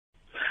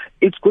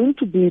It's going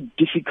to be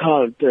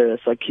difficult,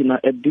 Sakina,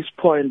 at this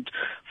point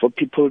for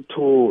people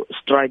to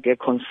strike a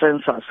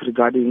consensus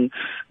regarding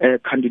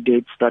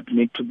candidates that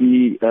need to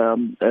be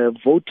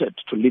voted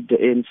to lead the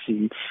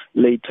ANC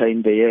later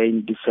in the year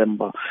in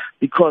December,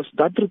 because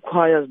that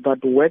requires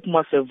that work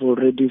must have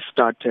already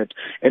started,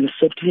 and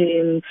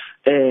certain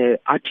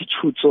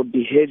attitudes or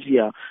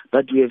behavior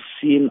that we have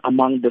seen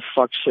among the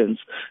factions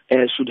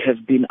should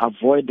have been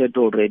avoided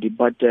already.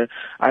 But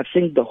I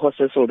think the horse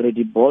has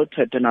already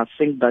bolted, and I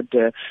think that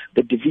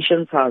the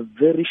divisions are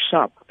very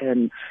sharp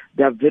and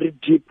they are very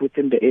deep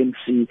within the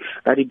ANC,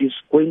 that it is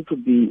going to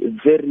be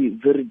very,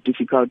 very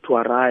difficult to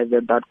arrive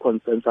at that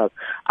consensus.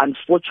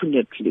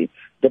 Unfortunately,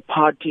 the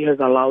party has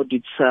allowed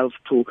itself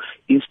to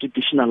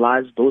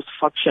institutionalize those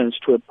factions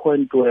to a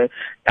point where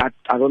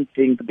I don't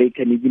think they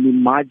can even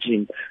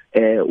imagine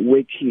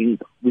working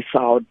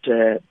without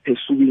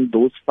pursuing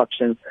those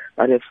factions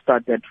that have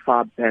started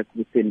far back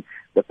within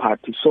the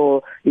party.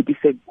 So it is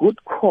a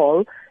good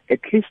call. At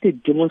least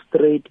it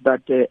demonstrates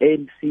that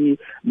ANC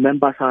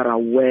members are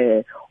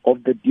aware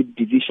of the deep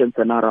divisions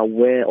and are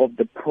aware of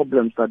the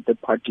problems that the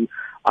party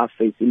are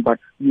facing. But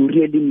you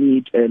really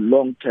need a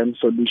long-term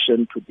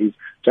solution to this.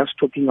 Just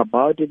talking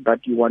about it,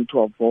 that you want to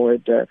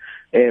avoid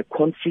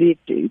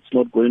conflict, it's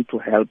not going to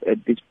help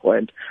at this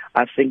point.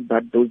 I think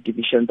that those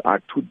divisions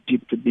are too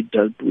deep to be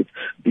dealt with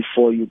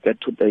before you get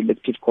to the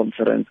elective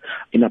conference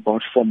in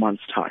about 4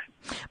 months' time.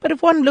 But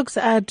if one looks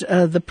at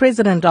the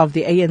president of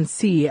the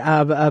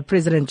ANC,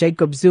 President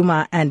Jacob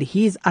Zuma, and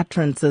his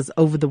utterances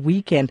over the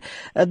weekend,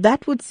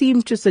 that would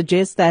seem to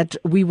suggest that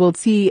we will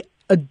see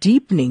a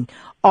deepening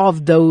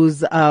of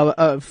those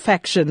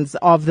factions,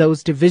 of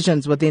those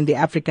divisions within the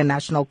African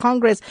National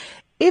Congress.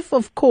 If,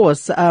 of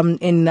course,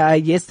 in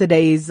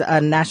yesterday's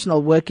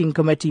National Working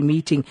Committee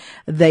meeting,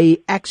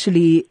 they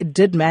actually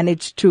did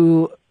manage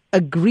to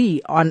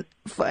agree on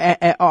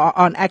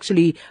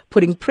actually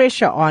putting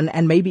pressure on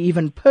and maybe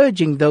even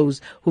purging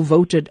those who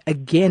voted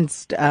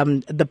against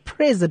the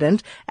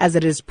president, as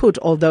it is put,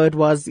 although it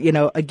was,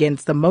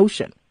 against the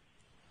motion.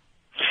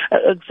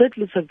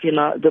 Exactly,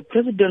 Sakina. The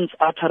president's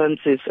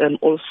utterances and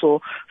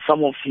also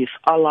some of his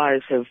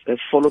allies have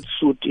followed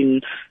suit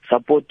in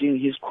supporting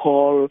his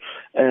call,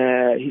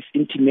 his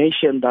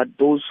intimation that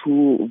those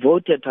who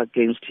voted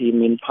against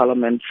him in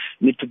parliament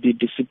need to be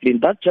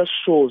disciplined. That just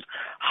shows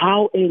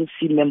how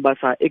ANC members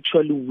are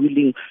actually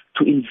willing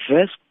to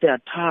invest their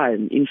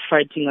time in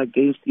fighting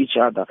against each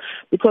other.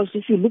 Because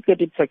if you look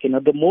at it,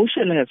 Sakina, the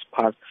motion has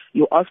passed.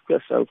 You ask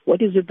yourself,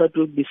 what is it that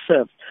will be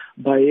served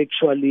by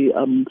actually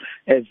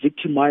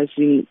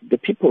victimizing the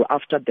people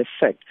after the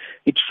fact?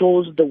 It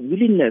shows the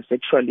willingness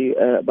actually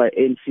by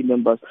ANC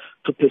members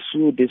to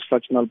pursue this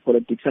factional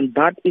politics, and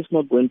that is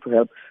not going to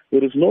help.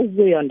 There is no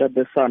way under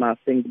the sun, I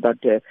think,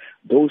 that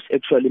those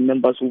actually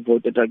members who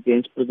voted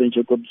against President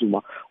Jacob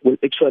Zuma will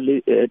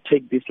actually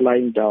take this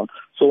lying down.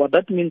 So what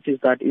that means is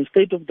that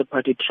instead of the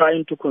party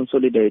trying to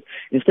consolidate,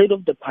 instead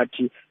of the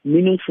party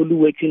meaningfully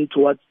working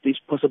towards this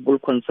possible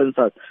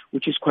consensus,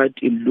 which is quite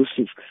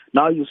elusive,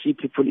 now you see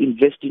people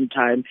investing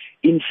time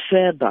in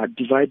further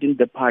dividing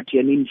the party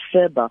and in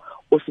further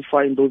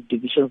ossifying those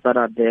divisions that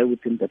are there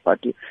within the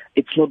party.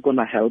 It's not going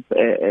to help,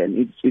 and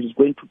it is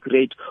going to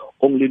create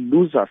only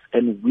losers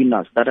and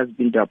winners. That has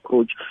been the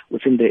approach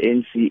within the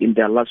ANC in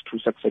their last two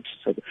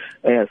successive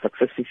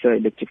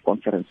elective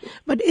conferences.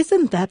 But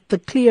isn't that the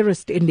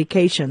clearest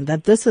indication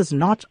that this is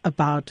not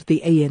about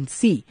the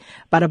ANC,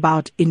 but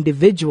about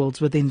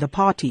individuals within the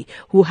party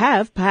who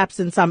have, perhaps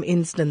in some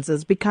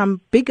instances,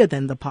 become bigger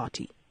than the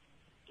party?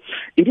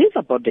 It is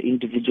about the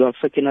individuals,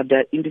 Sakina.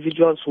 The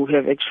individuals who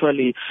have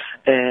actually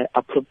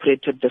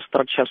appropriated the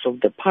structures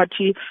of the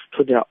party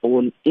to their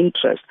own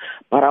interest.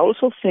 But I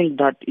also think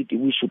that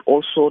we should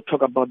also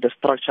talk about the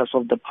structures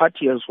of the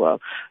party as well.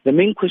 The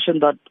main question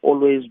that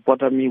always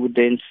bothers me with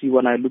the ANC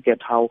when I look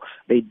at how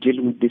they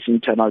deal with these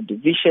internal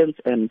divisions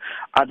and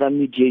other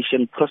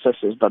mediation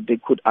processes that they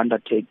could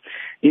undertake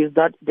is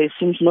that there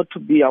seems not to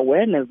be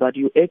awareness that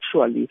you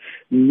actually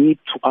need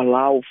to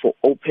allow for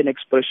open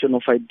expression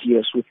of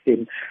ideas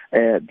within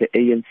the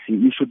ANC.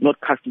 We should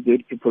not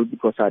castigate people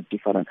because they are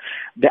different.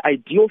 The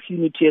idea of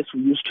unity as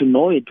we used to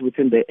know it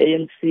within the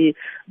ANC,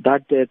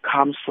 that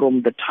comes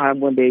from the time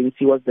when the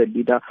ANC was the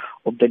leader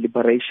of the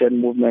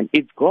liberation movement.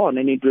 It's gone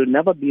and it will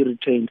never be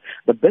retained.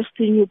 The best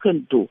thing you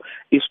can do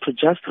is to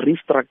just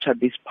restructure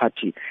this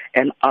party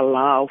and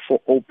allow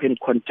for open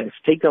contest,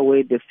 take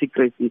away the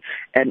secrecy,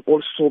 and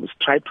also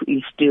try to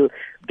instill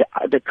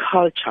the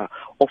culture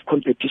of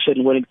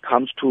competition when it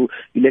comes to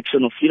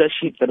election of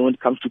leadership and when it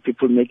comes to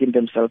people making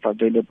themselves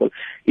available.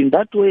 In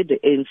that way, the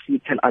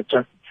ANC can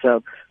adjust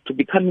itself to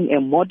becoming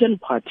a modern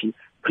party,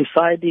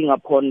 presiding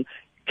upon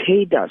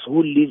cadres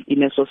who live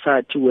in a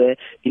society where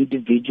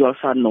individuals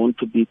are known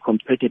to be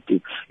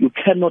competitive. You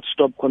cannot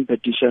stop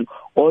competition.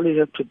 All you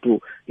have to do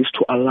is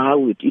to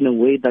allow it in a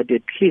way that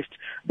at least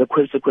the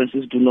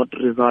consequences do not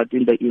result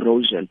in the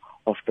erosion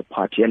of the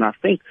party. And I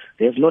think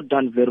they have not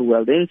done very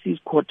well. The ANC is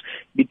caught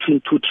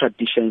between two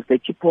traditions. They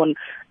keep on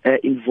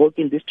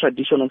invoking this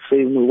tradition of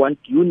saying we want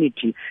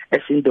unity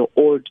as in the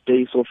old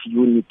days of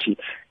unity.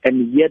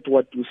 And yet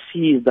what you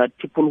see is that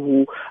people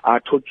who are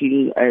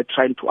talking,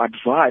 trying to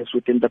advise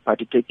within the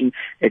party, taking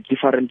a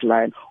different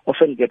line,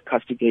 often get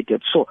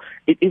castigated. So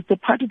it is the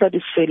party that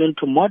is failing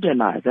to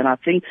modernize. And I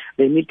think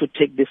they need to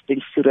take this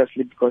thing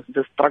seriously because it's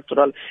a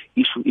structural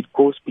issue. It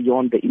goes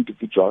beyond the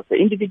individuals. The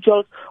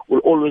individuals will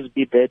always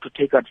be there to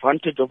take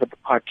advantage of the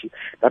party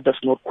that does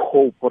not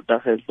cope or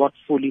that has not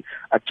fully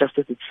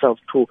adjusted itself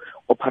to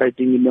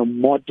operating in a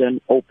modern,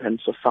 open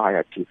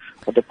society.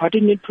 What the party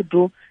needs to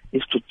do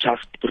is to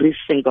just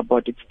rethink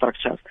about its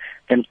structures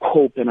and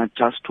cope and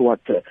adjust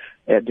towards the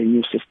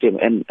new system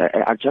and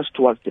adjust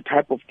towards the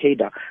type of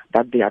cadre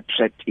that they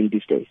attract in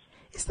these days.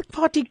 Is the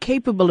party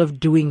capable of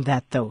doing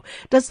that, though?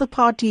 Does the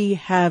party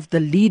have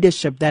the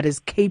leadership that is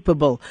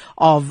capable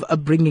of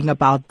bringing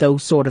about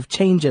those sort of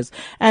changes?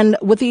 And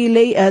with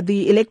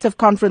the elective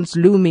conference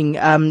looming,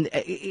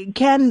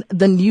 can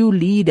the new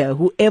leader,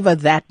 whoever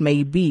that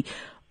may be,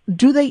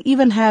 do they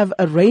even have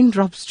a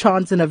raindrop's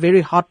chance in a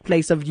very hot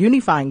place of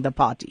unifying the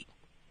party?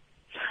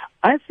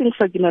 I think,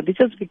 Sakina, this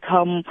has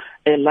become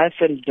a life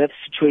and death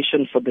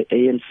situation for the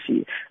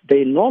ANC.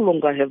 They no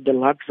longer have the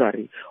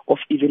luxury of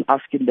even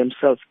asking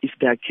themselves if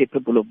they are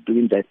capable of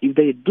doing that. If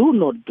they do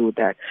not do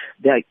that,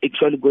 they are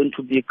actually going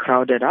to be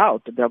crowded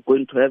out. They are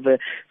going to have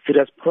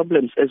serious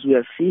problems. As we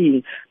are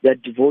seeing, they are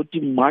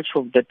devoting much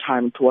of their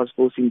time towards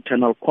those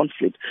internal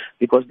conflicts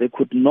because they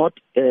could not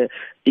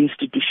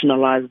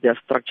institutionalize their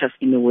structures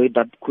in a way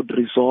that could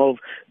resolve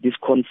this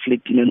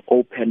conflict in an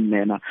open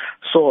manner.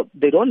 So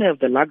they don't have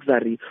the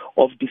luxury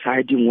of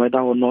deciding whether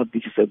or not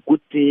this is a good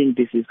thing.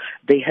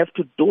 They have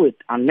to do it.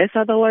 Unless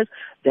otherwise,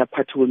 their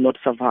party will not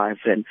survive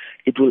and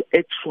it will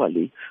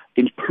actually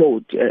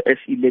implode as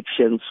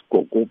elections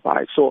go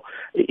by. So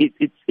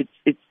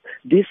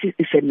this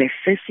is a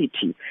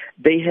necessity.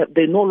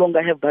 They no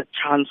longer have that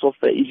chance of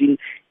even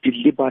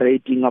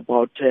deliberating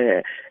about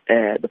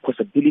the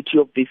possibility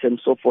of this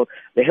and so forth.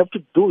 They have to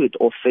do it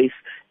or face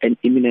an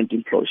imminent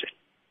implosion.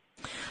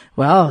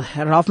 Well,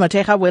 Ralph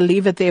Mathekga, we'll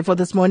leave it there for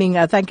this morning.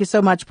 Thank you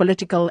so much,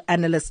 political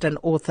analyst and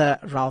author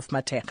Ralph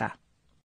Mathekga.